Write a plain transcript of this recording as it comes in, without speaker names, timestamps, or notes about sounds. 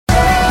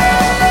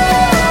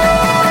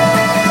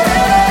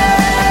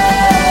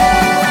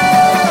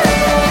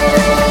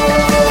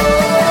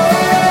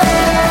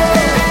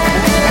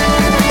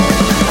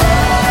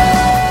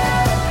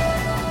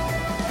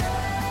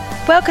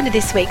Welcome to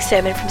this week's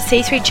sermon from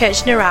C3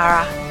 Church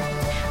Narara.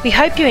 We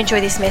hope you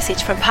enjoy this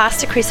message from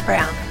Pastor Chris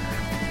Brown.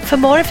 For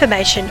more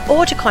information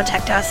or to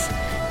contact us,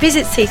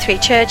 visit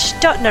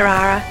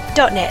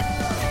c3church.narara.net.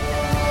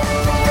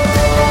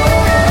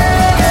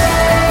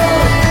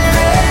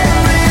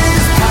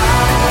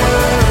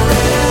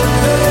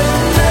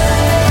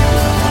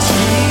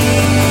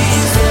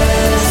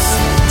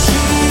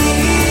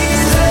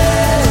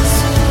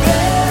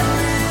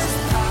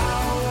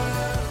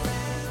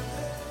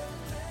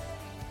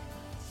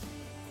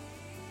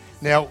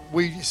 Now,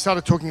 we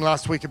started talking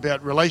last week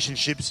about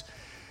relationships,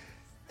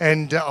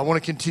 and I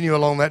want to continue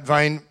along that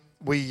vein.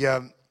 We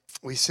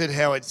said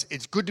how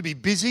it's good to be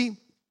busy,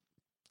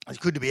 it's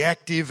good to be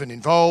active and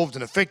involved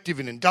and effective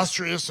and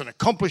industrious and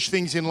accomplish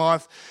things in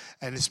life,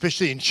 and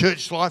especially in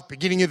church life.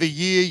 Beginning of the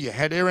year, you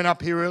had Erin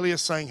up here earlier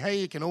saying, hey,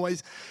 you can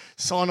always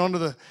sign on to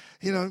the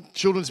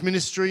children's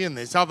ministry, and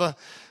there's other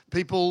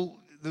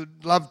people that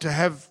love to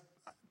have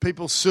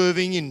people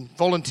serving in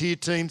volunteer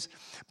teams,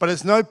 but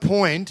there's no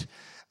point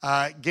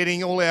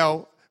getting all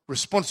our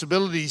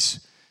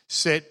responsibilities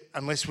set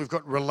unless we've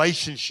got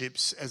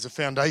relationships as a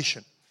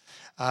foundation.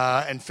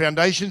 And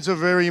foundations are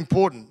very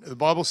important. The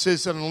Bible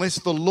says that unless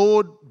the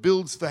Lord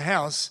builds the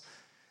house,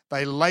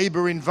 they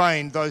labour in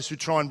vain, those who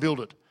try and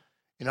build it.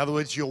 In other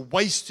words, you're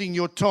wasting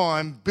your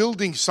time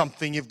building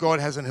something if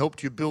God hasn't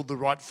helped you build the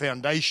right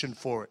foundation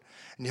for it.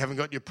 And you haven't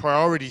got your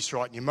priorities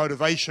right and your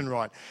motivation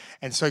right.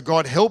 And so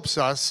God helps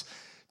us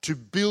to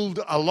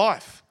build a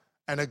life.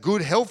 And a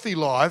good, healthy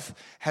life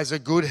has a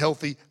good,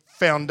 healthy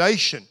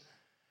foundation.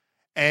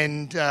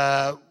 And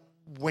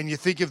when you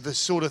think of the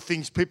sort of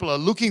things people are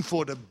looking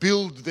for to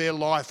build their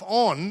life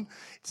on,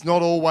 it's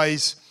not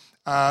always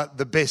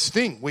the best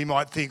thing. We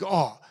might think,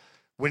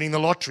 winning the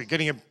lottery,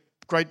 getting a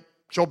great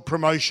job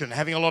promotion,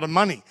 having a lot of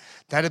money,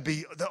 that'd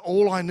be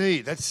all I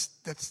need. That's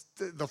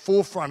the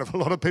forefront of a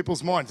lot of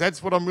people's minds.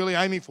 That's what I'm really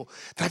aiming for.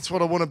 That's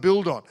what I want to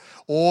build on.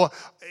 Or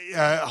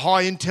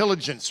high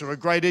intelligence, or a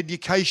great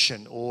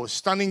education, or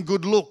stunning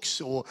good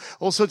looks, or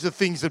all sorts of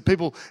things that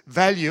people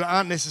value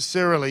aren't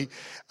necessarily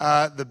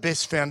the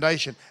best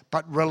foundation.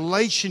 But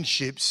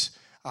relationships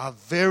are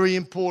very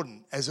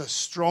important as a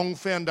strong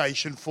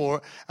foundation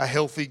for a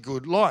healthy,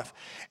 good life.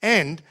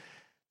 And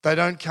they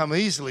don't come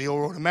easily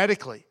or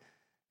automatically.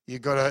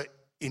 You've got to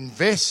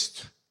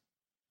invest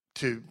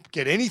to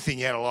get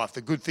anything out of life.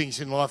 The good things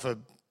in life are,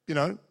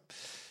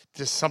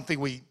 just something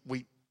we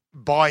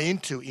buy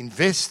into,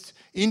 invest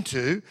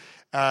into.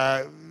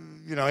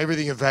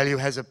 Everything of value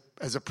has a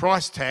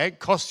price tag,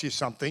 costs you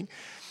something.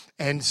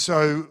 And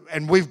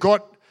we've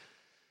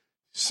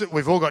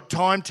all got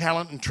time,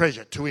 talent, and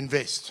treasure to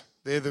invest.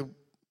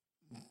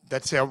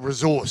 That's our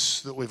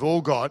resource that we've all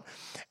got.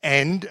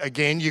 And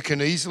again, you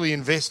can easily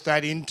invest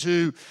that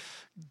into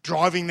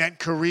driving that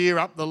career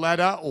up the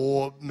ladder,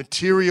 or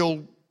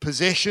material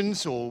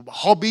possessions, or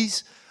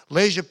hobbies,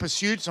 leisure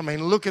pursuits. I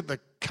mean, look at the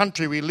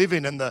country we live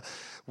in and the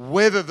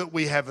weather that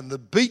we have and the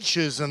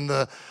beaches and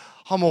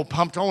I'm all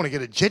pumped. I want to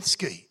get a jet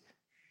ski.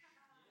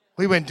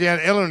 We went down,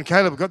 Ella and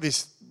Caleb got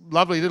this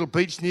lovely little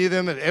beach near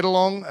them at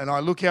Edelong, and I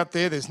look out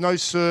there's no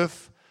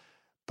surf,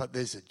 but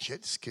there's a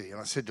jet ski.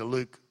 And I said to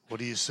Luke, what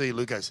do you see?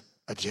 Luke goes,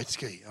 a jet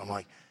ski. I'm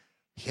like,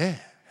 yeah,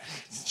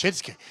 it's a jet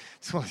ski.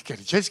 It's well, get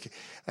a jet ski.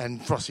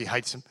 And Frosty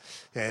hates them.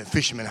 Yeah,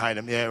 fishermen hate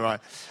them. Yeah, right.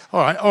 All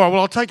right, well,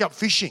 I'll take up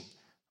fishing.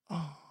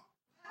 Oh.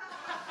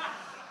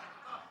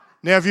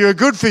 Now, if you're a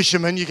good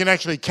fisherman, you can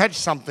actually catch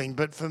something.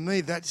 But for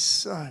me, that's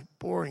so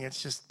boring.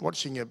 It's just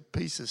watching a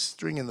piece of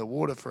string in the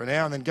water for an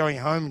hour and then going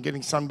home and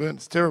getting sunburnt.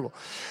 It's terrible.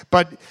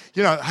 But,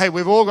 hey,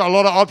 we've all got a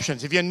lot of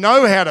options. If you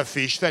know how to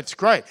fish, that's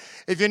great.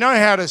 If you know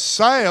how to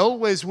sail,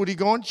 where's Woody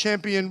gone?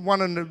 Champion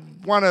won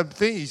a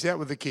thing. He's out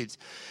with the kids.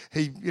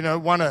 He,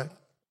 won a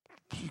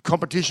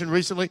competition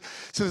recently.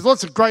 So there's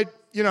lots of great,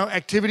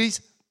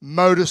 activities.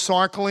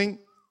 Motorcycling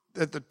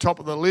at the top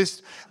of the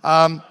list.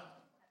 But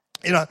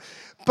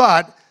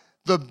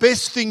the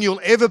best thing you'll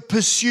ever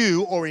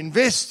pursue or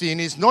invest in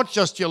is not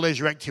just your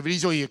leisure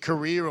activities or your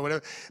career or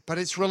whatever, but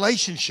it's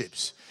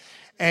relationships.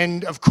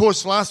 And of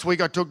course, last week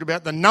I talked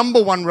about the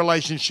number one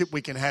relationship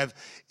we can have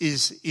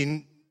is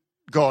in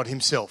God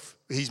himself.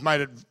 He's made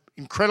it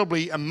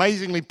incredibly,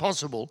 amazingly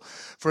possible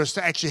for us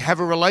to actually have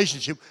a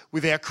relationship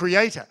with our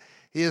Creator.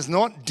 He is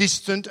not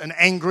distant and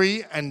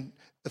angry and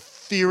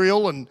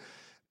ethereal and,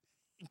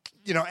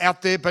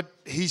 out there, but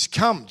he's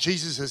come.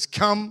 Jesus has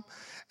come,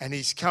 and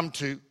he's come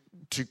to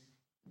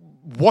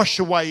wash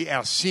away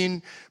our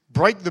sin,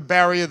 break the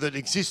barrier that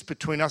exists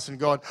between us and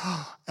God,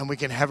 and we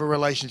can have a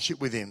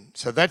relationship with him.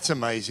 So that's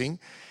amazing.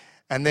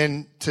 And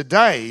then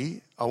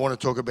today, I want to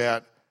talk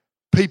about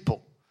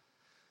people.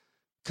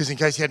 Because in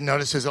case you hadn't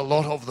noticed, there's a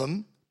lot of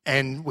them,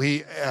 and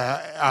we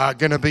are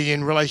going to be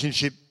in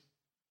relationship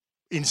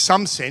in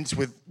some sense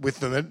with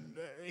them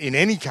in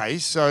any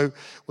case, so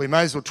we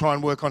may as well try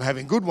and work on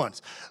having good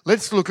ones.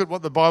 Let's look at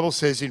what the Bible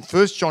says in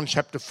 1 John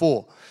chapter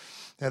 4.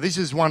 Now, this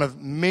is one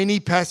of many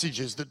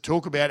passages that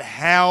talk about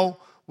how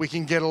we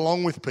can get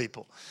along with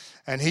people.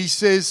 And he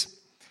says,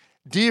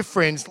 dear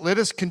friends, let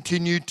us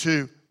continue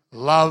to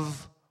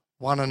love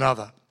one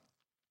another.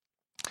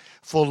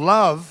 For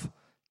love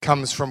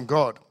comes from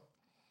God.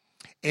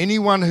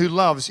 Anyone who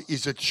loves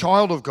is a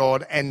child of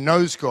God and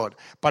knows God.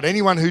 But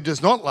anyone who does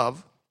not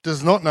love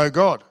does not know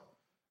God,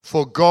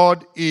 for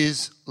God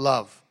is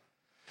love.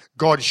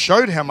 God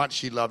showed how much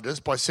he loved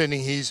us by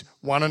sending his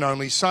one and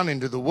only Son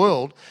into the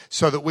world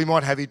so that we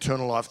might have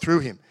eternal life through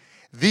him.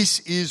 This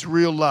is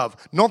real love.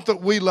 Not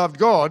that we loved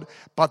God,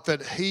 but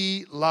that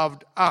he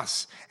loved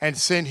us and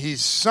sent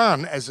his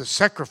Son as a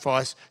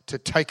sacrifice to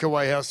take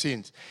away our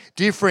sins.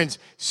 Dear friends,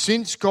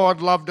 since God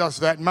loved us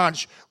that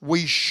much,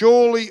 we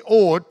surely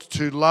ought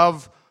to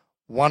love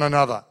one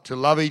another, to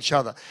love each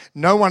other.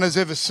 No one has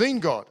ever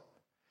seen God.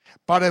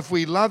 But if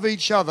we love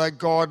each other,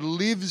 God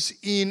lives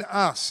in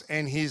us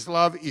and his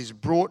love is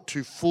brought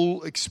to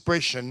full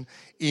expression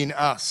in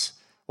us.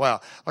 Wow.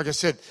 Like I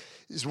said,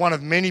 it's one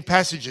of many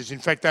passages. In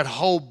fact, that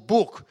whole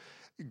book,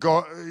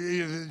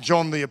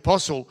 John the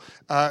Apostle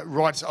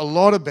writes a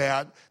lot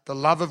about the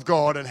love of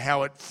God and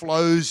how it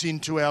flows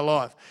into our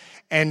life.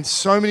 And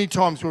so many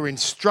times we're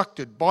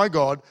instructed by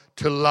God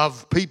to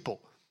love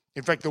people.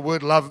 In fact, the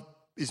word love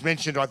is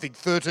mentioned, I think,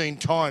 13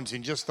 times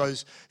in just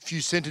those few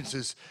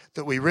sentences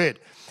that we read.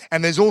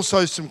 And there's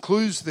also some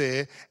clues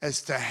there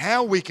as to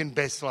how we can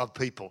best love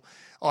people,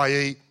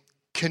 i.e.,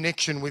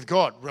 connection with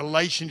God,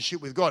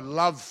 relationship with God,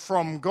 love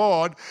from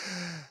God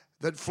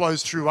that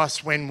flows through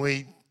us when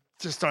we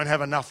just don't have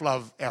enough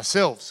love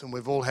ourselves. And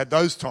we've all had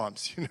those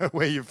times,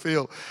 where you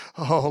feel,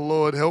 oh,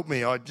 Lord, help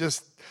me.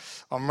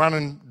 I'm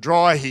running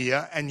dry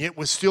here, and yet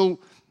we're still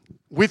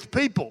with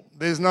people.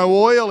 There's no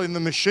oil in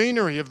the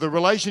machinery of the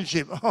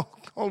relationship. Oh,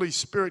 Holy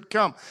Spirit,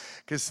 come.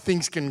 Because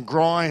things can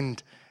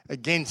grind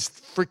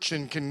against,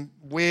 friction can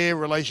wear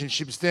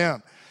relationships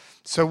down.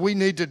 So we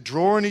need to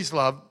draw on his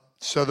love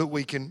so that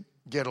we can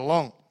get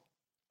along.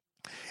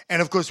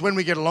 And of course, when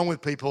we get along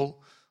with people,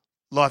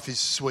 life is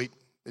sweet.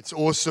 It's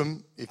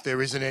awesome if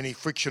there isn't any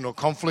friction or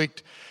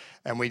conflict,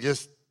 and we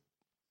just,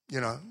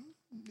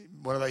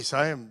 what do they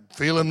say? I'm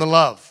feeling the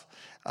love.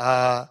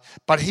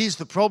 But here's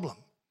the problem.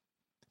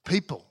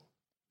 People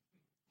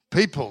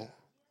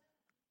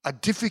are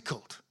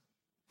difficult.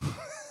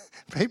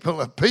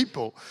 People are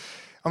people.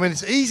 I mean,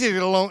 it's easy to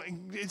get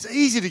along. It's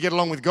easy to get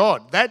along with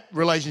God. That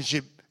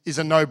relationship is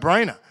a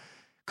no-brainer,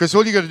 because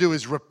all you got to do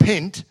is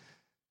repent,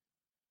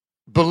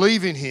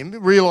 believe in him,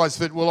 realise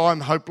that, well,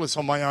 I'm hopeless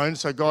on my own,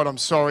 so God, I'm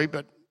sorry,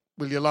 but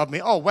will you love me?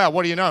 Oh, wow,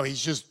 what do you know?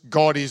 He's just,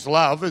 God is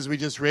love, as we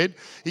just read.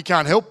 He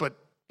can't help but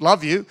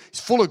love you.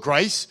 He's full of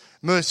grace,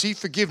 mercy,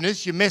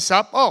 forgiveness. You mess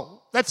up,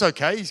 oh, that's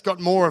okay. He's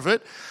got more of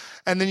it.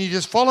 And then you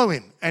just follow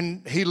him,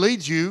 and he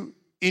leads you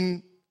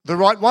in the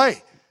right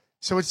way.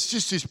 So it's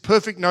just this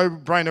perfect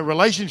no-brainer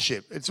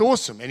relationship. It's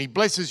awesome, and he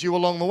blesses you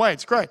along the way.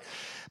 It's great.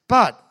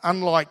 But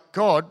unlike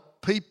God,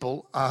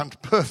 people aren't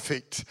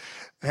perfect,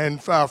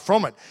 and far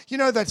from it.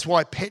 That's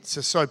why pets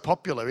are so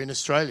popular in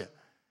Australia.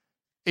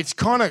 It's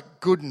kind of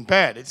good and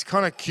bad. It's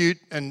kind of cute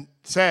and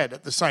sad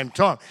at the same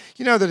time.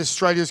 You know that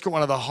Australia's got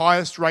one of the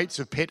highest rates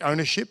of pet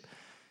ownership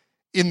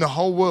in the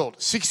whole world.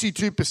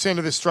 62%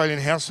 of Australian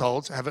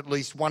households have at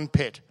least one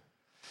pet.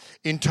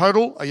 In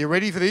total, are you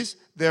ready for this?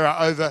 There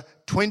are over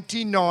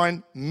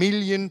 29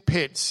 million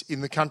pets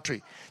in the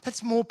country.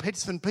 That's more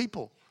pets than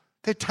people.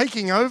 They're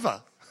taking over.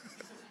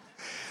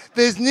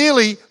 There's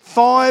nearly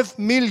 5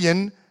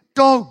 million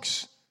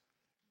dogs.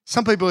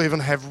 Some people even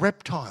have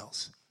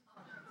reptiles.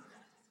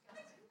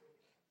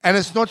 And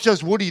it's not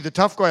just Woody, the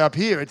tough guy up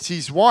here. It's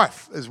his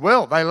wife as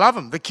well. They love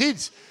him. The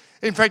kids.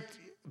 In fact,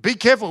 be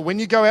careful when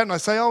you go out and I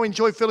say, oh,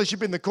 enjoy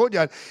fellowship in the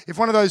courtyard. If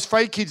one of those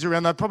fake kids are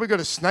around, they've probably got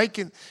a snake,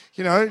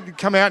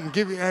 come out and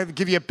give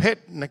you a pet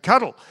and a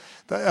cuddle.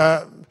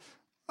 I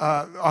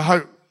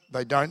hope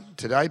they don't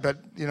today, but,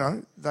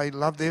 they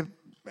love their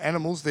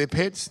animals, their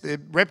pets, their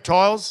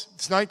reptiles,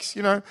 snakes,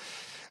 No,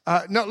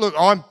 look,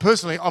 I'm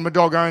a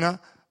dog owner.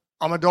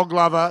 I'm a dog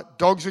lover.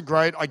 Dogs are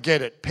great. I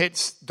get it.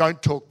 Pets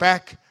don't talk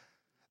back.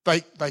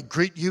 They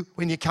greet you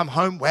when you come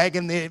home,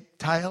 wagging their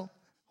tail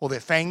or their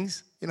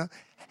fangs,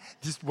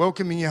 just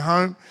welcoming you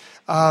home.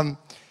 And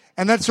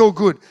that's all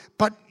good.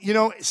 But,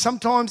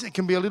 sometimes it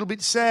can be a little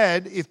bit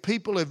sad if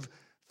people have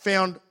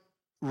found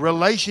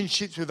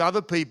relationships with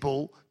other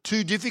people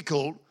too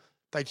difficult,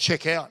 they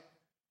check out.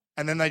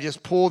 And then they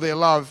just pour their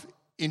love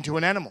into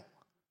an animal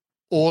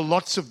or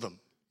lots of them,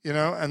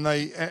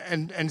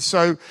 and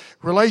so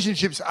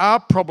relationships are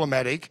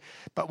problematic,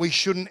 but we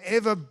shouldn't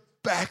ever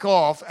back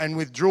off and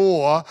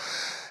withdraw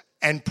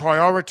and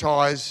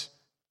prioritise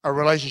a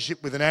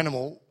relationship with an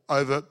animal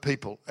over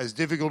people, as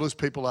difficult as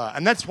people are.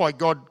 And that's why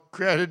God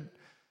created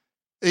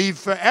Eve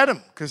for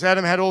Adam, because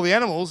Adam had all the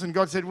animals, and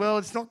God said, well,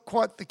 it's not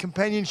quite the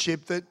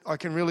companionship that I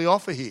can really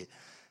offer here.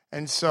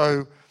 And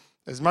so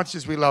as much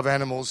as we love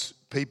animals,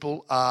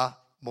 people are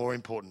more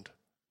important.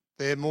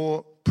 They're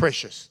more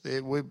precious.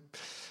 We're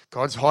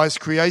God's highest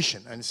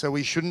creation. And so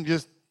we shouldn't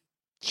just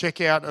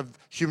check out of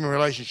human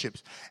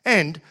relationships.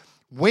 And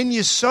when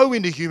you're so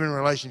into human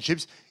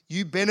relationships,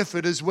 you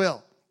benefit as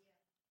well.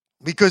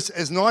 Because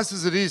as nice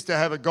as it is to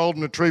have a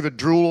golden retriever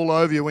drool all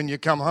over you when you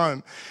come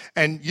home,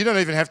 and you don't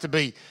even have to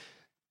be,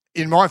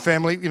 in my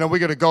family, we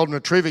got a golden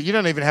retriever, you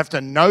don't even have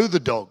to know the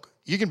dog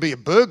You can be a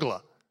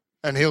burglar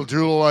and he'll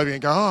drool all over you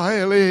and go, oh,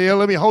 hey,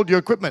 let me hold your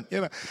equipment,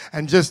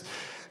 and just,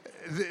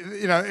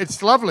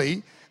 it's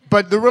lovely,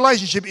 but the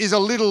relationship is a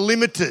little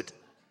limited.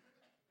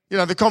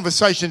 The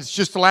conversation's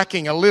just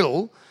lacking a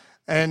little,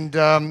 and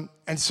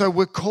so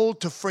we're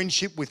called to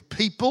friendship with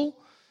people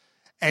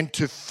and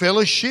to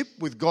fellowship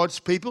with God's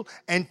people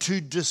and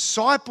to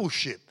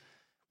discipleship,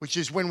 which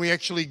is when we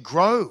actually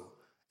grow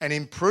and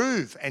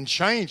improve and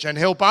change and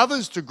help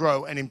others to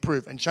grow and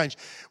improve and change,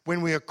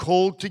 when we are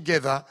called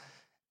together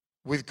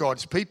with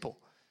God's people.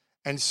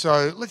 And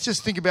so let's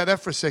just think about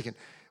that for a second.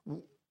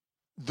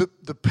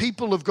 The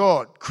people of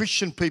God,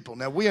 Christian people.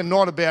 Now, we are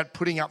not about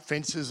putting up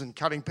fences and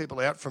cutting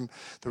people out from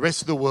the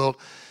rest of the world,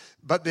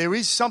 but there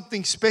is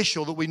something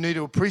special that we need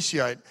to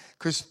appreciate,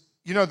 because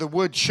the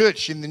word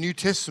church in the New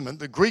Testament,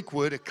 the Greek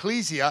word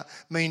ecclesia,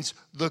 means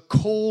the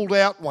called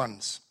out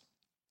ones.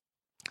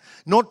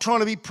 Not trying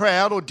to be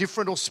proud or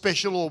different or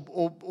special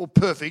or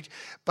perfect,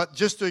 but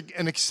just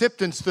an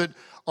acceptance that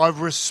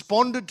I've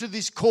responded to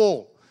this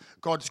call.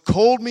 God's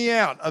called me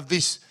out of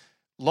this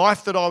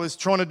life that I was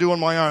trying to do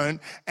on my own,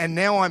 and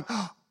now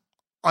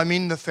I'm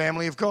in the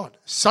family of God.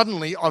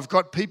 Suddenly, I've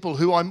got people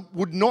who I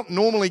would not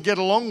normally get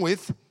along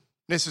with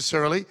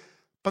necessarily,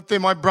 but they're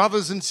my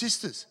brothers and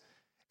sisters.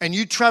 And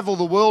you travel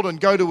the world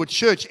and go to a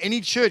church,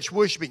 any church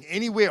worshiping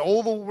anywhere,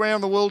 all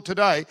around the world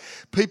today,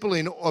 people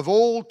of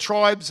all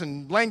tribes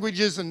and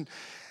languages, and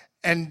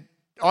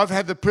I've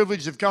had the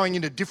privilege of going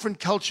into different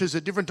cultures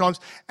at different times,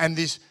 and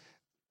this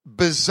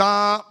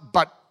bizarre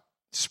but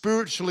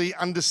spiritually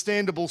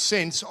understandable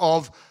sense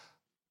of,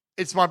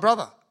 it's my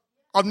brother.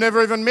 I've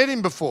never even met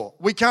him before.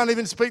 We can't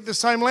even speak the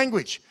same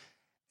language,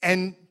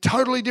 and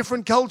totally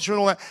different culture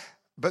and all that.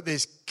 But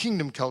there's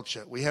kingdom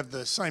culture. We have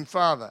the same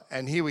Father,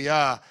 and here we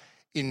are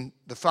in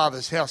the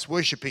Father's house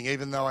worshiping,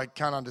 even though I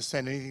can't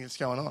understand anything that's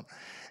going on.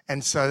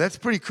 And so that's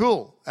pretty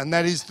cool. And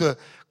that is the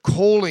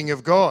calling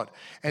of God.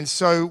 And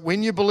so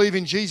when you believe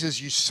in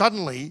Jesus, you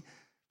suddenly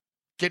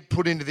get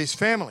put into this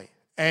family,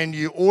 and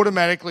you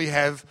automatically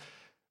have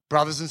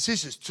brothers and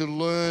sisters to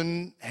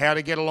learn how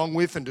to get along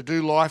with and to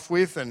do life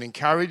with and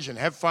encourage and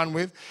have fun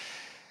with.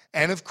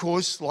 And of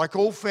course, like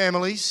all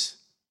families,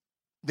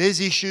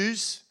 there's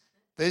issues,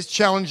 there's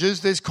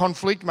challenges, there's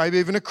conflict, maybe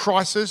even a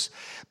crisis.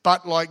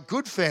 But like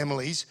good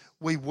families,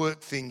 we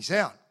work things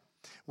out.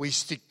 We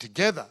stick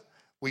together.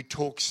 We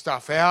talk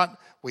stuff out.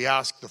 We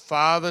ask the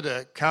Father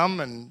to come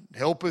and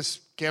help us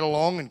get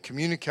along and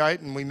communicate,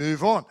 and we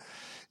move on.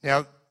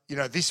 Now,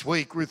 this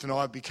week, Ruth and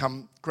I have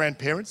become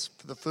grandparents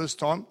for the first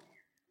time.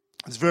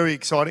 It's very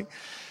exciting.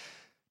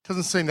 It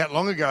doesn't seem that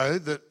long ago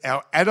that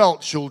our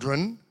adult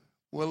children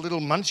were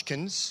little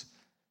munchkins,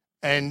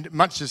 and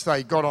much as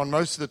they got on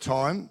most of the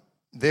time,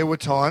 there were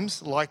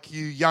times, like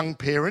you young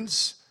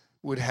parents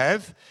would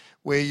have,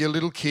 where your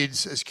little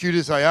kids, as cute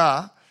as they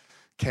are,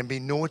 can be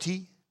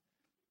naughty,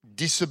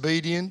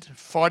 disobedient,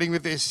 fighting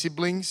with their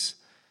siblings,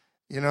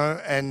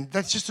 and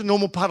that's just a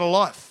normal part of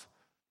life.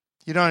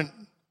 You don't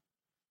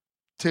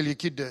tell your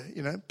kid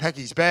to, pack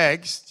his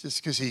bags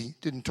just because he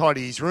didn't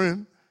tidy his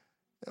room.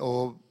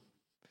 Or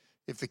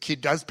if the kid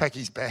does pack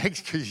his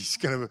bags because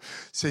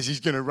says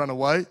he's going to run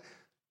away.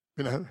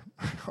 I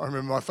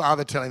remember my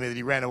father telling me that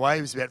he ran away.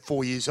 He was about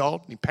 4 years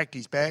old and he packed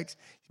his bags.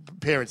 His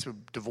parents were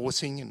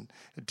divorcing and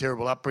a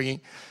terrible upbringing.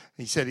 And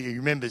he said he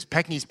remembers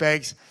packing his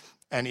bags,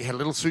 and he had a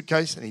little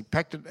suitcase and he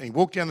packed it and he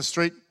walked down the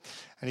street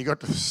and he got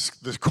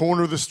to the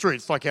corner of the street.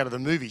 It's like out of the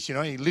movies, He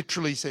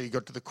literally said he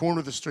got to the corner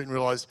of the street and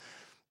realised,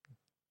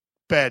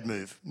 bad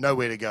move,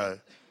 nowhere to go.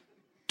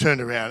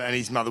 Turned around and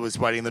his mother was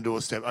waiting on the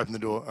doorstep. Opened the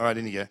door. All right,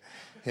 in you go.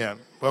 Yeah,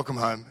 welcome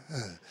home.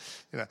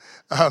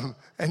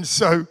 And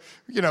so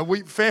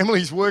we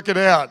families work it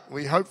out.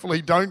 We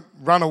hopefully don't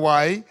run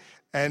away,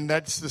 and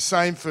that's the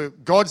same for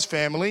God's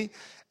family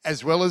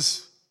as well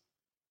as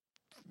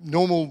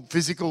normal,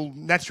 physical,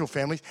 natural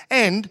families.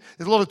 And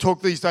there's a lot of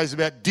talk these days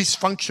about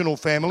dysfunctional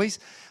families.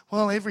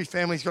 Well, every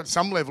family's got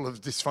some level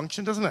of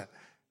dysfunction, doesn't it?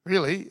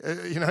 Really,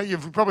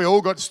 you've probably all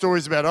got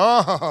stories about,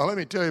 let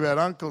me tell you about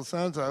Uncle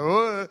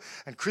so-and-so,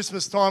 and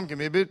Christmas time can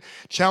be a bit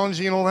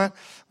challenging and all that.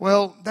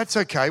 Well, that's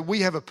okay. We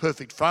have a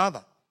perfect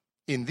Father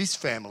in this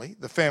family,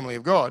 the family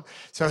of God.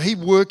 So he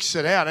works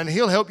it out, and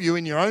he'll help you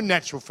in your own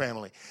natural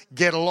family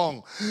get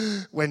along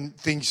when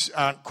things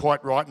aren't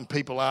quite right and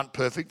people aren't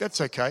perfect. That's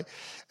okay.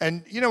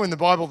 And, in the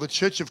Bible, the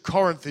Church of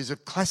Corinth is a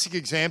classic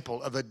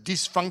example of a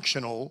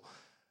dysfunctional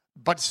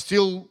but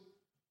still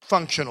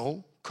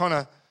functional kind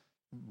of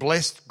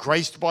blessed,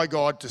 graced by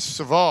God to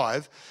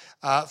survive,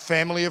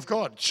 family of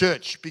God,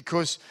 church,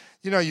 because,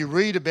 you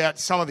read about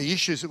some of the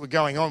issues that were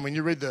going on when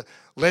you read the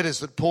letters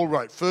that Paul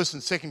wrote, 1st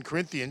and 2nd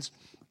Corinthians,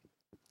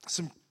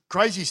 some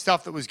crazy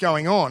stuff that was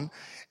going on,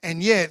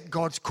 and yet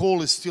God's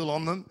call is still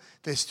on them.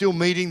 They're still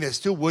meeting, they're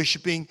still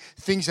worshipping,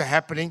 things are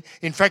happening.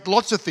 In fact,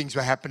 lots of things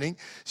were happening.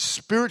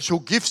 Spiritual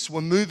gifts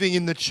were moving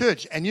in the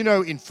church. And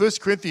in 1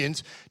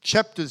 Corinthians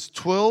chapters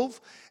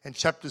 12 and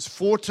chapters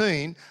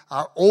 14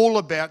 are all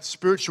about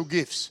spiritual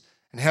gifts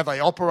and how they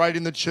operate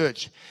in the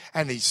church.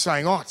 And he's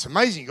saying, it's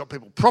amazing. You've got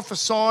people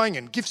prophesying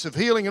and gifts of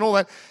healing and all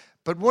that.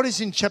 But what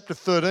is in chapter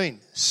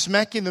 13?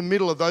 Smack in the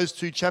middle of those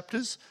two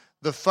chapters,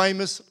 the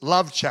famous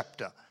love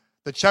chapter.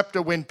 The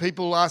chapter when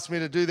people ask me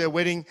to do their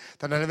wedding,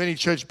 they don't have any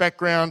church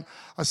background.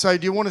 I say,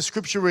 do you want a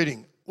scripture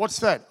reading? What's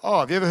that? Oh,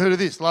 have you ever heard of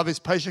this? Love is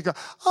patient.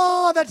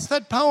 Oh, that's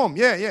that poem.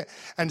 Yeah.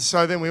 And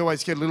so then we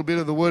always get a little bit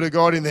of the word of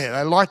God in there.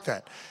 They like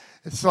that.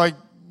 It's like,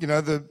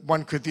 the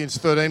 1 Corinthians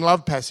 13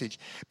 love passage.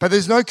 But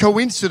there's no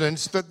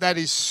coincidence that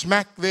is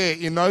smack there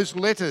in those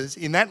letters,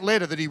 in that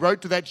letter that he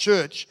wrote to that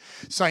church,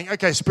 saying,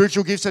 okay,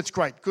 spiritual gifts, that's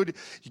great. Good.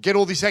 You get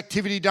all this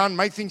activity done,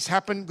 make things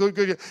happen.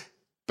 Good.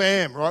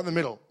 Bam, right in the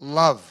middle.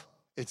 Love.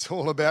 It's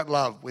all about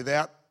love.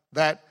 Without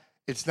that,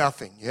 it's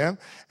nothing, yeah?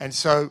 And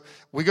so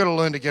we got to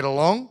learn to get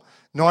along.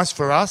 Nice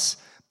for us.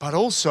 But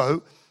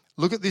also,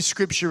 look at this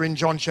scripture in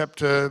John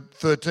chapter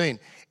 13.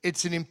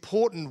 It's an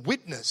important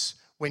witness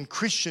when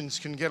Christians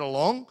can get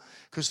along,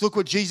 because look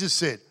what Jesus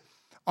said.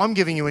 I'm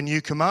giving you a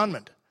new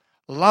commandment.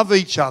 Love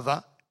each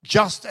other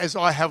just as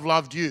I have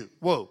loved you.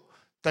 Whoa,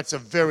 that's a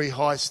very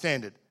high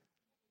standard.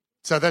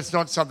 So that's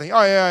not something,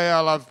 I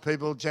love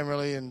people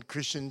generally and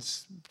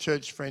Christians,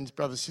 church friends,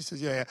 brothers,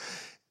 sisters, yeah.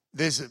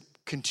 There's a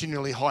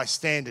continually high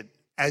standard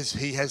as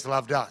he has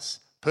loved us.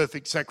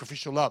 Perfect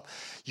sacrificial love.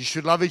 You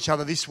should love each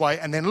other this way.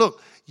 And then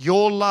look,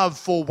 your love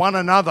for one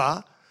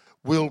another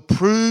will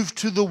prove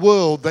to the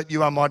world that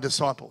you are my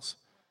disciples.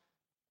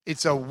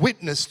 It's a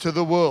witness to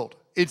the world.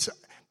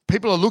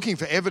 People are looking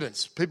for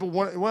evidence. People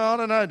want, I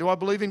don't know, do I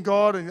believe in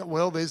God? And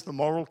there's the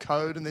moral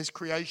code and there's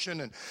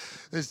creation and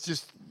there's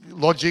just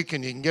logic,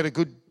 and you can get a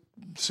good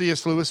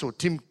C.S. Lewis or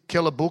Tim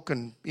Keller book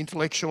and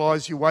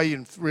intellectualise your way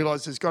and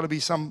realise there's got to be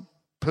some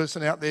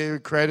person out there who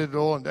created it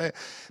all.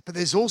 But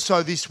there's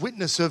also this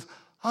witness of,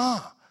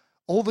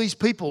 all these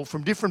people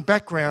from different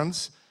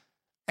backgrounds,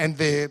 and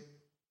they're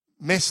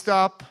messed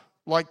up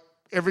like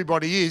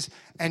everybody is,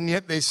 and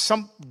yet there's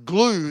some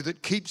glue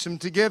that keeps them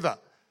together.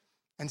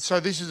 And so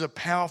this is a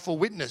powerful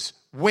witness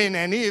when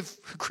and if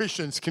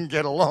Christians can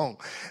get along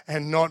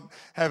and not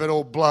have it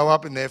all blow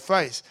up in their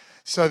face.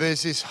 So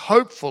there's this,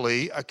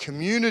 hopefully, a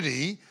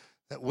community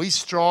that we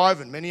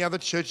strive, and many other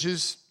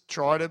churches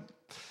try to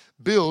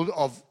build,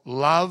 of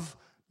love,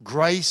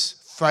 grace,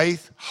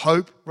 faith,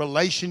 hope,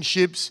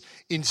 relationships,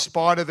 in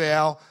spite of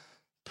our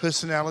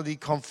personality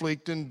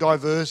conflict and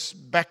diverse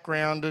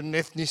background and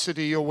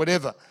ethnicity or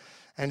whatever.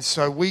 And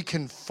so we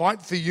can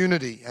fight for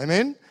unity,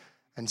 amen,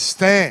 and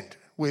stand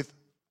with,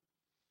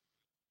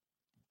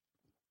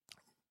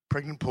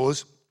 pregnant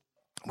pause,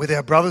 with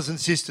our brothers and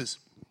sisters.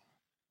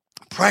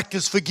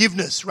 Practice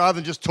forgiveness rather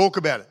than just talk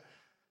about it.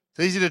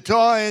 It's easy to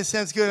talk, it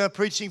sounds good,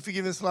 preaching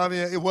forgiveness, love.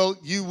 Well,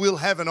 you will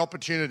have an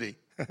opportunity,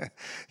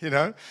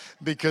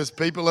 because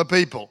people are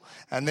people.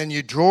 And then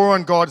you draw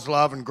on God's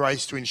love and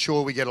grace to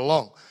ensure we get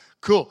along.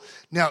 Cool.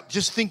 Now,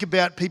 just think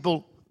about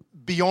people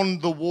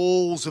beyond the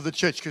walls of the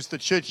church, because the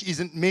church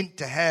isn't meant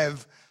to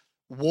have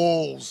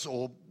walls,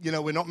 or,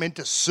 we're not meant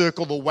to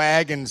circle the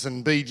wagons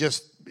and be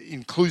just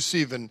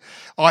inclusive and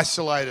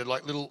isolated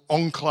like little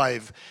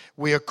enclave.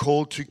 We are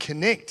called to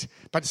connect.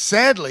 But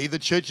sadly, the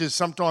church has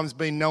sometimes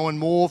been known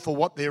more for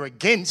what they're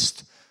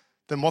against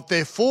than what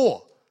they're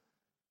for.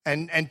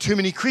 And too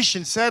many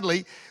Christians,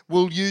 sadly,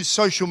 will use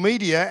social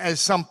media as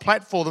some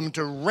platform for them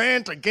to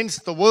rant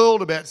against the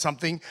world about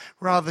something,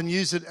 rather than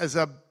use it as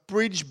a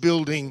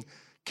bridge-building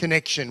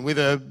connection with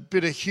a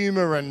bit of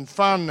humour and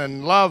fun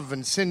and love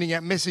and sending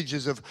out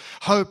messages of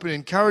hope and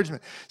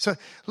encouragement. So,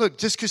 look,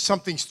 just because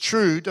something's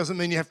true doesn't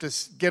mean you have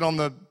to get on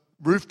the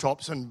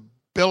rooftops and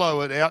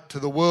bellow it out to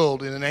the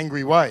world in an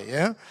angry way,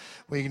 yeah?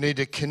 We need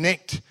to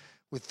connect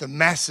with the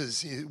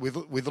masses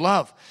with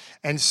love.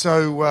 And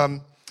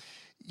so,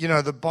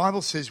 the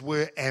Bible says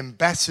we're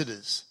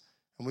ambassadors,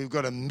 and we've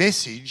got a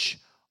message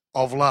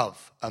of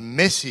love, a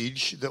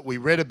message that we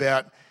read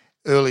about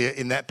earlier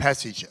in that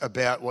passage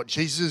about what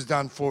Jesus has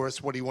done for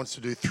us, what he wants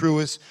to do through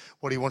us,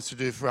 what he wants to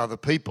do for other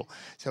people.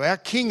 So our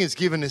King has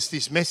given us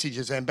this message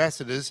as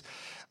ambassadors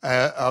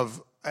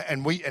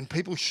and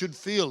people should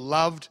feel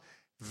loved,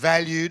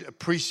 valued,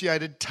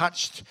 appreciated,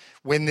 touched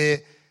when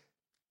they're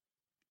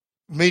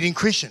meeting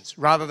Christians,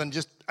 rather than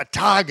just a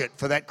target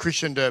for that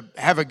Christian to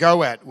have a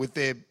go at with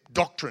their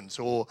doctrines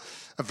or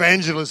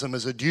evangelism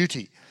as a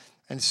duty.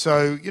 And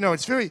so,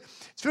 it's very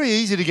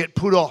easy to get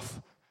put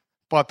off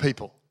by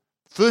people.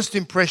 First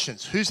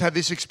impressions. Who's had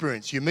this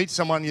experience? You meet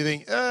someone, you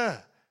think,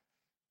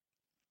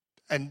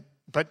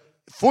 but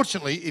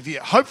fortunately,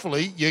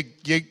 hopefully you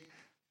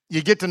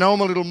get to know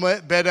them a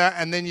little better,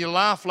 and then you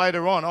laugh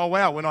later on. Oh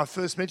wow, when I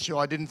first met you,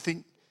 I didn't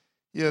think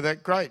you're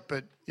that great.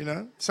 But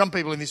some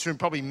people in this room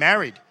probably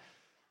married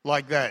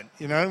like that.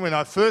 When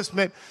I first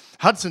met,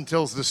 Hudson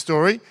tells the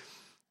story.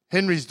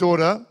 Henry's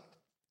daughter,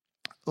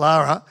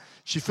 Lara,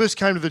 she first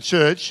came to the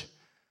church.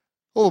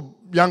 All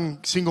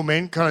young single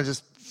men kind of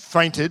just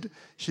fainted.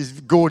 She's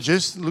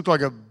gorgeous, looked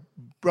like a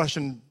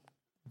Russian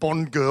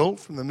Bond girl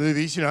from the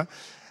movies,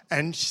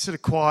 And she's sort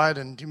of quiet,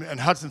 and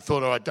Hudson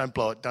thought, all right, don't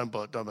blow it,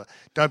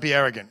 don't be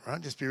arrogant, right?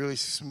 Just be really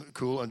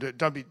cool, and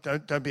don't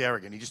be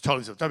arrogant. He just told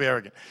himself, don't be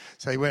arrogant.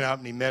 So he went up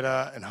and he met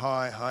her, and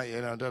hi,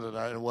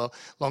 and well,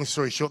 long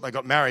story short, they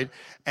got married.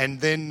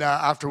 And then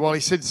after a while, he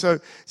said, so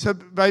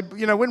babe,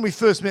 when we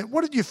first met,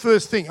 what did you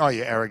first think? Oh,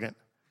 you're arrogant.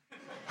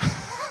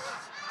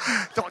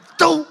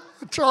 Don't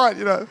try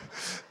it,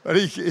 But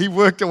he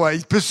worked away.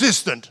 He's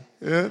persistent.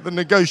 Yeah, the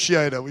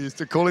negotiator, we used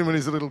to call him when he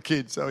was a little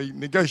kid. So he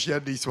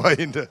negotiated his way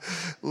into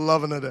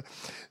loving it.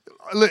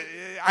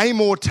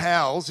 Amor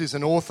Towles is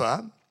an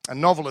author, a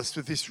novelist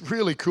with this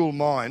really cool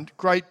mind,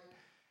 great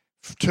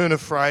turn of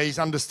phrase,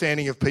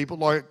 understanding of people,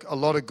 like a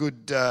lot of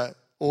good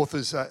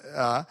authors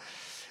are.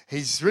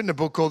 He's written a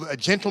book called A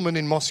Gentleman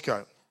in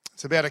Moscow.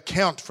 It's about a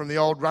count from the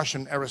old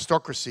Russian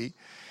aristocracy,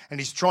 and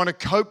he's trying to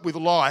cope with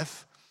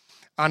life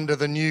under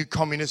the new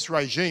communist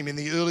regime in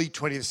the early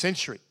 20th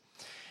century.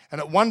 And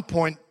at one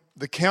point,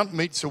 the Count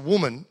meets a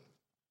woman,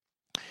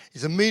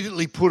 is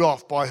immediately put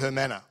off by her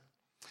manner.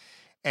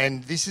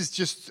 And this is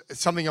just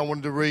something I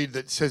wanted to read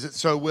that says it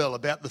so well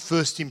about the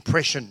first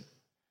impression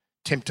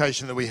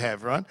temptation that we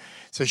have, right?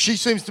 So she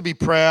seems to be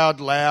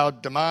proud,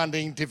 loud,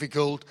 demanding,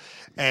 difficult,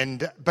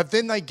 but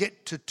then they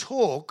get to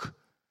talk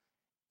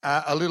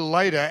a little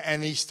later,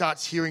 and he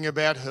starts hearing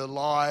about her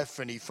life,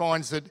 and he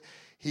finds that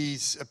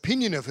his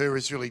opinion of her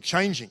is really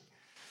changing.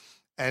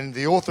 And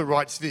the author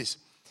writes this: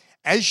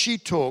 as she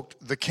talked,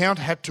 the Count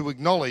had to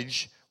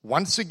acknowledge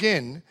once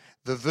again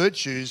the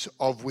virtues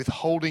of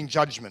withholding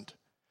judgment.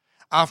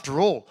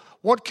 After all,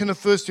 what can a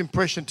first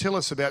impression tell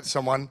us about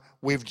someone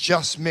we've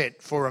just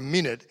met for a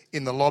minute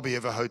in the lobby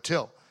of a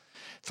hotel?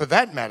 For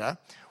that matter,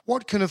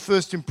 what can a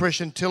first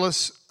impression tell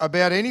us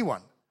about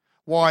anyone?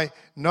 Why,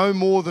 no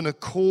more than a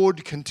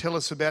chord can tell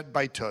us about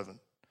Beethoven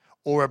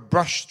or a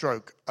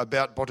brushstroke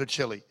about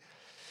Botticelli.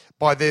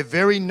 By their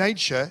very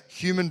nature,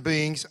 human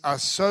beings are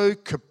so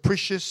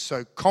capricious,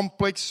 so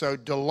complex, so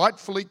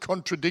delightfully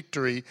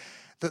contradictory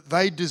that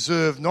they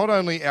deserve not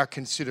only our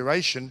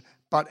consideration,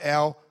 but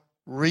our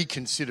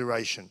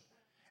reconsideration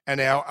and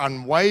our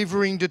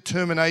unwavering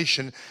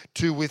determination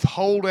to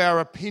withhold our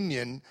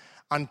opinion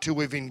until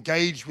we've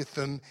engaged with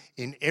them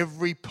in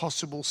every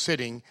possible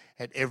setting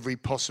at every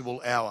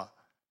possible hour.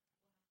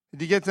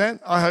 Did you get that?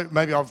 I hope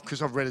maybe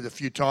because I've read it a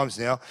few times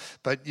now,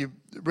 but you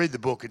read the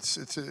book.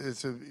 It's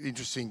an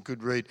interesting,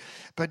 good read.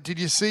 But did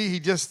you see? He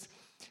just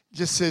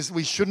says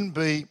we shouldn't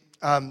be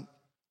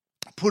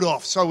put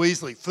off so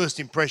easily. First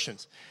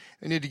impressions.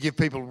 We need to give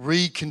people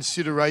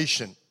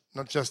reconsideration,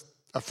 not just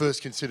a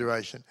first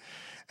consideration.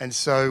 And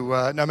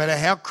so, no matter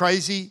how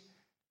crazy,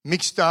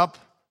 mixed up,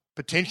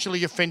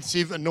 potentially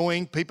offensive,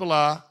 annoying people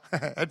are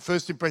at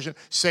first impression,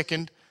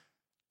 second,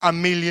 a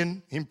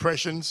million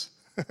impressions.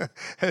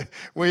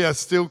 We are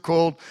still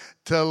called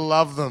to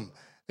love them,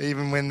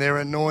 even when they're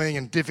annoying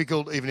and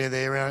difficult, even if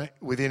they're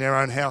within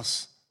our own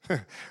house,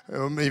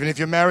 even if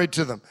you're married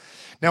to them.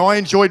 Now, I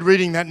enjoyed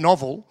reading that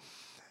novel.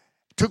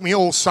 It took me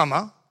all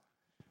summer.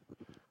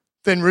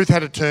 Then Ruth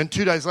had a turn.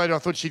 2 days later, I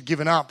thought she'd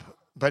given up,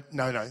 but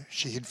no,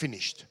 she had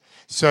finished.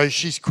 So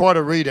she's quite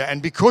a reader,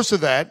 and because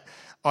of that,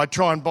 I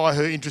try and buy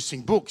her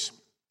interesting books.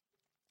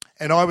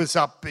 And I was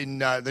up in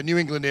the New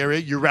England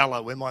area,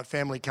 Uralla, where my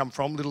family come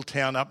from, little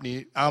town up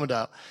near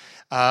Armidale,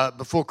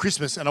 before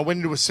Christmas. And I went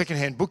into a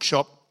second-hand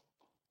bookshop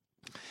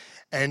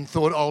and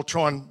thought I'll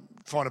try and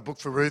find a book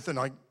for Ruth. And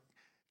I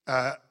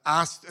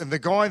asked, and the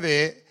guy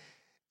there,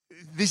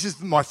 this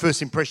is my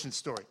first impression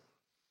story.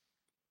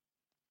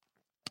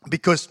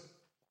 Because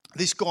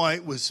this guy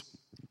was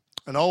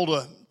an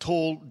older,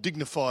 tall,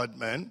 dignified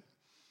man,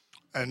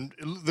 and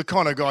the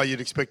kind of guy you'd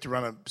expect to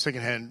run a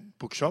second-hand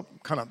bookshop,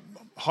 kind of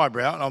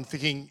highbrow. And I'm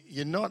thinking,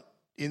 you're not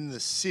in the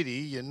city,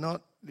 you're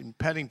not in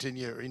Paddington,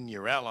 you're in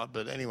Uralla.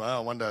 But anyway, I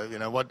wonder,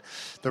 what,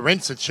 the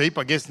rents are cheap.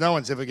 I guess no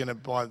one's ever going to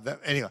buy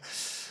that. Anyway,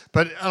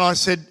 and I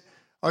said,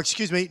 oh,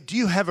 excuse me, do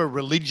you have a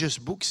religious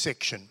book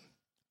section?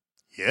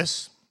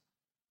 Yes.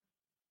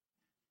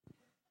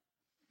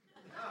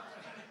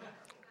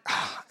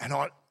 And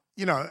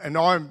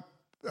I'm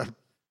a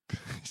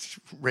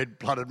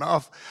red-blooded man. I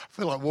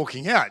feel like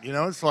walking out,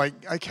 It's like,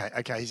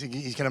 okay, he's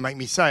going to make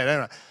me say it,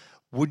 don't I?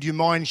 Would you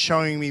mind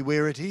showing me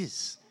where it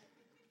is?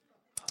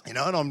 And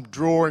I'm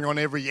drawing on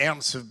every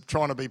ounce of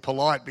trying to be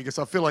polite because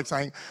I feel like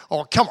saying,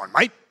 oh, come on,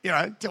 mate,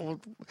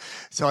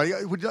 So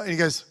he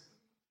goes,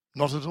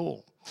 not at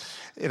all,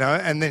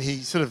 and then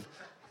he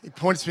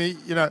points me,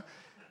 and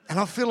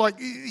I feel like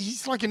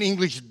he's like an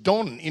English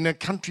don in a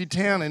country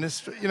town,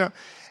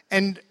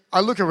 and I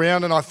look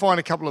around and I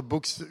find a couple of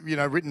books,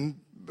 written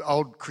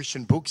old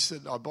Christian books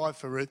that I buy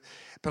for Ruth,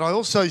 but I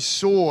also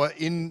saw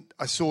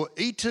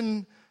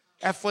Eton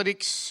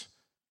Athletics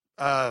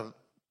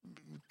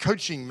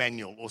coaching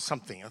manual or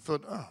something. I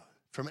thought,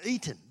 from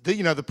Eton,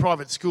 the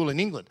private school in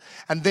England.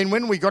 And then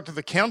when we got to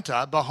the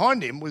counter,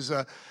 behind him was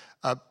a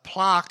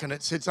plaque, and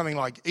it said something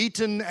like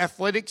Eton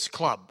Athletics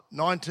Club,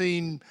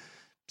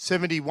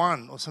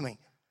 1971 or something.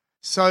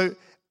 So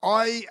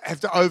I have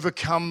to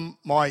overcome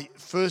my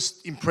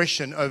first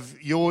impression of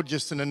you're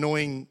just an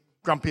annoying,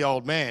 grumpy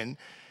old man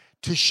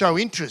to show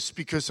interest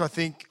because I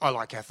think I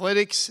like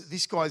athletics.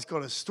 This guy's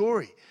got a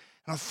story.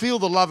 And I feel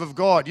the love of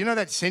God. You know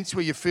that sense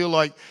where you feel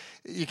like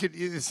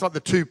it's like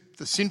the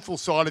sinful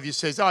side of you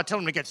says, tell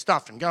them to get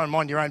stuffed and go and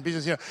mind your own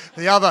business. You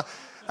know,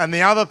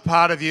 the other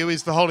part of you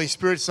is the Holy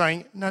Spirit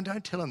saying, no,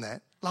 don't tell them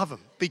that. Love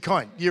them. Be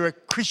kind. You're a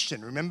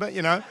Christian, remember,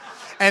 you know.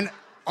 And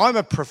I'm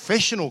a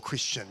professional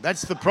Christian.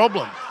 That's the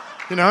problem,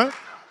 you know.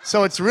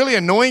 So it's really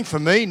annoying for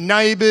me.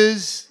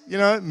 Neighbours, you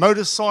know,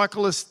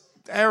 motorcyclists,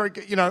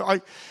 arrogant, you know.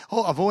 I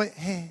got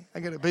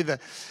to be there.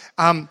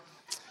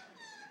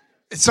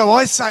 So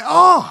I say,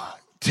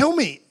 tell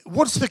me,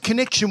 what's the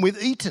connection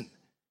with Eton?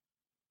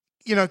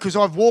 You know, because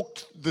I've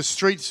walked the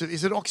streets of,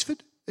 is it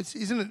Oxford?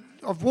 Isn't it?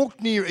 I've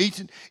walked near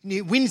Eton,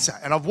 near Windsor,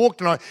 and I've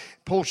walked and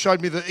Paul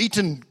showed me the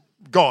Eton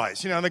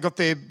guys, you know, and they got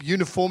their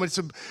uniform. It's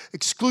an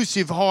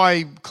exclusive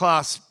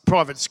high-class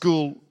private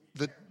school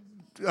that,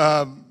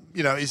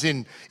 you know, is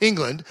in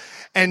England.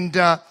 And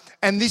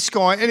this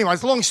guy, anyway,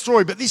 it's a long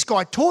story, but this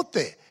guy taught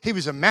there. He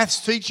was a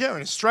maths teacher,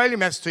 an Australian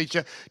maths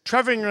teacher,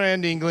 travelling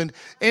around England,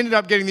 ended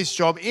up getting this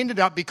job, ended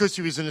up, because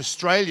he was an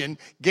Australian,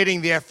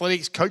 getting the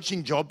athletics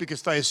coaching job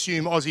because they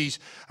assume Aussies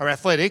are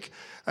athletic.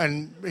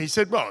 And he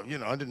said, well, you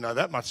know, I didn't know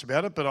that much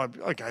about it, but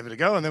I gave it a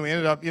go. And then we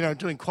ended up, you know,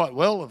 doing quite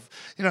well,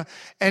 you know.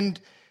 And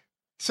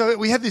so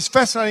we had this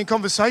fascinating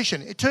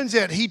conversation. It turns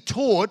out he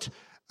taught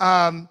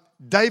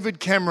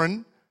David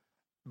Cameron,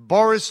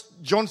 Boris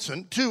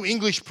Johnson, 2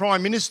 English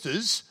prime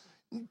ministers,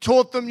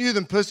 taught them, knew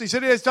them personally. He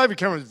said, yes, David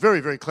Cameron was very,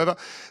 very clever.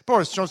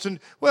 Boris Johnson,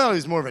 well, he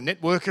was more of a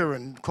networker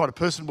and quite a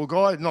personable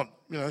guy, not,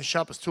 you know,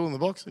 sharpest tool in the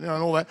box, you know,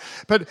 and all that.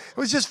 But it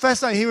was just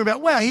fascinating hearing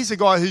about, wow, he's a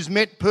guy who's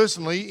met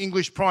personally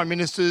English prime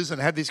ministers and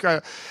had this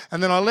great...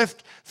 And then I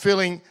left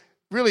feeling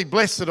really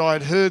blessed that I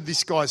had heard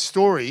this guy's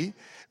story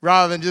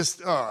rather than just,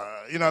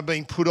 you know,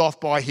 being put off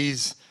by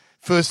his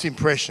first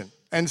impression.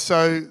 And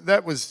so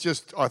that was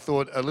just, I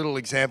thought, a little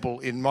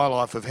example in my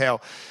life of how,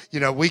 you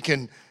know, we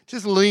can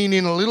just lean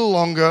in a little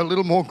longer, a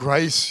little more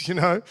grace, you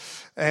know,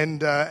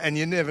 and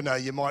you never know,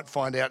 you might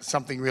find out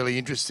something really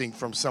interesting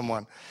from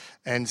someone.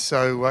 And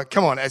so,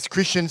 come on, as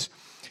Christians,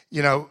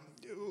 you know,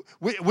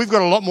 we've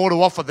got a lot more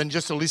to offer than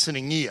just a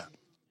listening ear.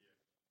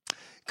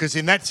 Because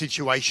in that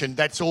situation,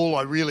 that's all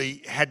I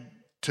really had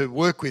to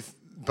work with.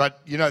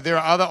 But, you know, there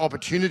are other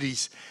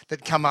opportunities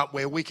that come up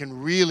where we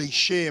can really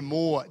share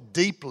more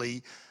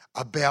deeply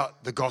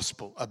about the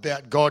gospel,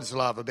 about God's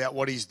love, about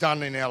what he's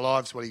done in our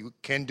lives, what he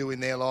can do in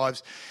their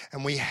lives.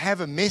 And we have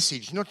a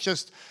message, not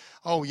just,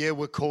 oh yeah,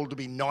 we're called to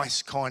be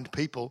nice, kind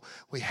people.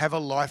 We have a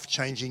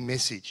life-changing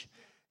message,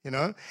 you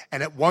know,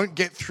 and it won't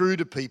get through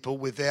to people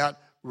without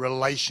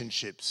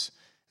relationships,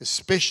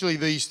 especially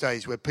these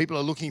days where people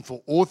are looking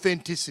for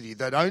authenticity.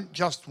 They don't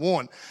just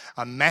want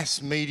a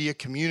mass media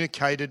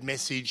communicated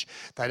message.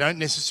 They don't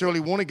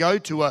necessarily want to go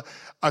to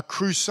a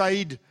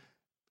crusade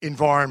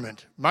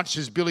environment, much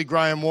as Billy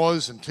Graham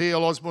was and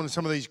T.L. Osborne and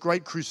some of these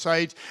great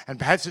crusades, and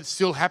perhaps it's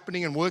still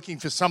happening and working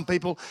for some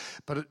people,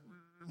 but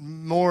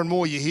more and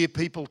more you hear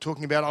people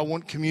talking about, I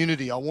want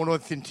community, I want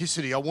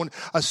authenticity, I want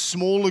a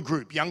smaller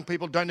group. Young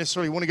people don't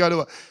necessarily want to go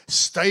to a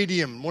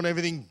stadium, want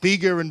everything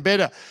bigger and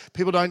better.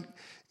 People don't,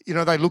 you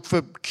know, they look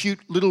for cute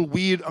little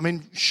weird,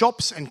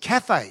 shops and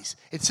cafes.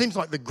 It seems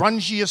like the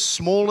grungiest,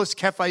 smallest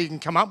cafe you can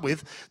come up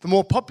with, the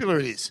more popular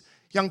it is.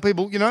 Young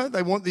people, you know,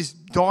 they want this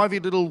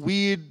divey little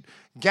weird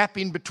gap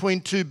in between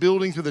 2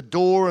 buildings with a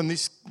door and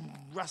this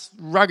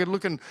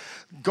rugged-looking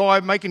guy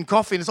making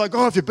coffee. And it's like,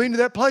 have you been to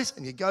that place?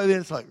 And you go there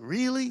and it's like,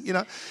 really? You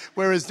know?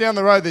 Whereas down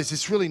the road there's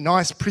this really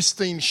nice,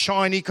 pristine,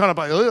 shiny kind of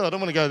like, I don't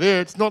want to go there.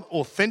 It's not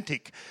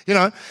authentic, you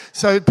know?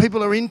 So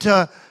people are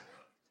into,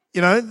 you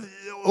know,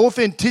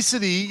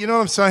 authenticity, you know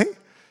what I'm saying?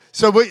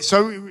 So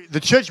the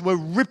church, we're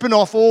ripping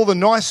off all the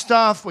nice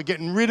stuff. We're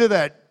getting rid of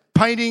that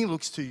painting,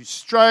 looks too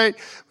straight.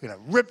 We're going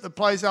to rip the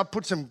place up,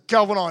 put some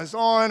galvanised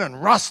iron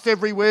and rust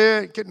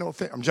everywhere. Getting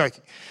authentic. I'm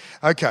joking.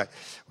 Okay,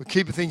 we're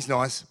keeping things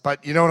nice,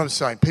 but you know what I'm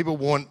saying? People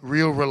want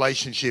real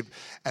relationship,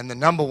 and the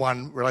number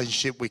one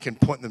relationship we can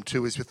point them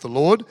to is with the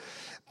Lord,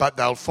 but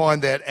they'll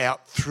find that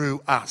out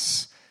through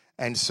us.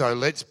 And so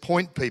let's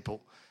point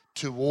people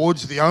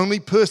towards the only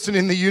person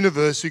in the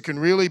universe who can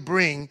really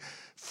bring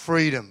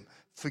freedom,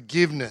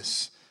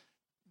 forgiveness,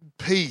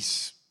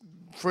 peace,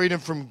 freedom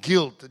from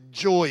guilt,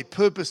 joy,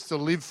 purpose to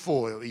live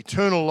for,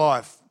 eternal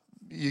life.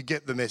 You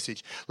get the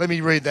message. Let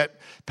me read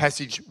that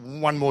passage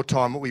one more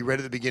time, what we read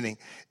at the beginning.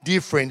 Dear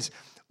friends,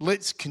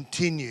 let's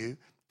continue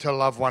to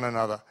love one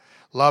another.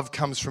 Love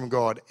comes from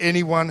God.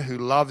 Anyone who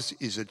loves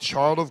is a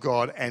child of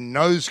God and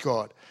knows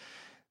God.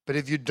 But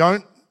if you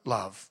don't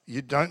love,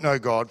 you don't know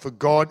God, for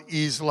God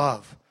is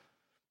love.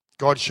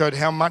 God showed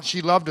how much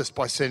he loved us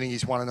by sending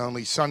his one and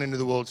only Son into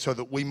the world so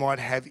that we might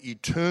have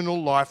eternal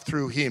life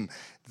through him.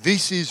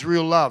 This is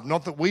real love,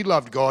 not that we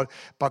loved God,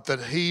 but that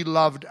he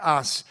loved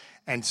us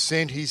and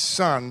sent his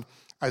Son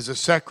as a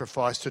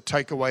sacrifice to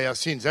take away our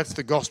sins. That's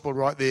the gospel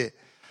right there.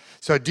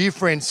 So, dear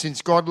friends,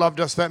 since God loved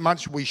us that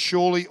much, we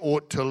surely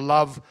ought to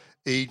love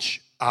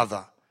each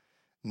other.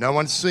 No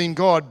one's seen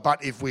God,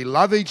 but if we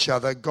love each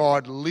other,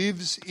 God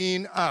lives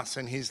in us,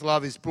 and his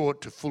love is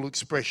brought to full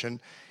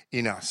expression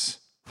in us.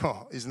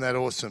 Oh, isn't that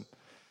awesome?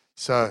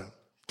 So,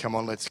 come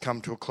on, let's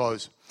come to a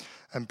close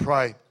and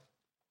pray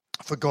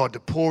for God to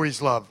pour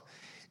his love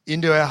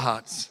into our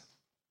hearts.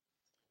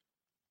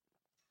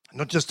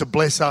 Not just to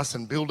bless us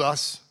and build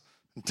us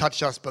and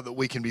touch us, but that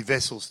we can be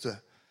vessels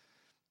to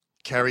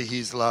carry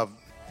his love.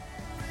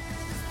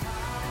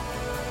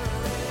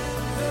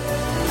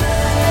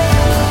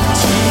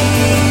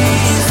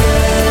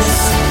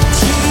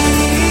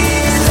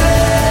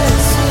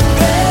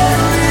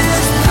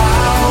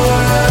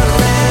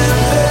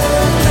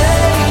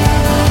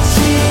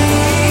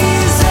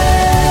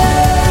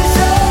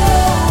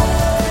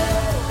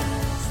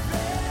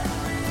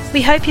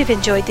 We hope you've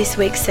enjoyed this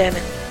week's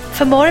sermon.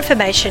 For more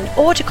information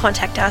or to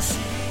contact us,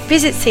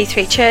 visit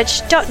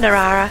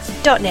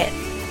c3church.narara.net.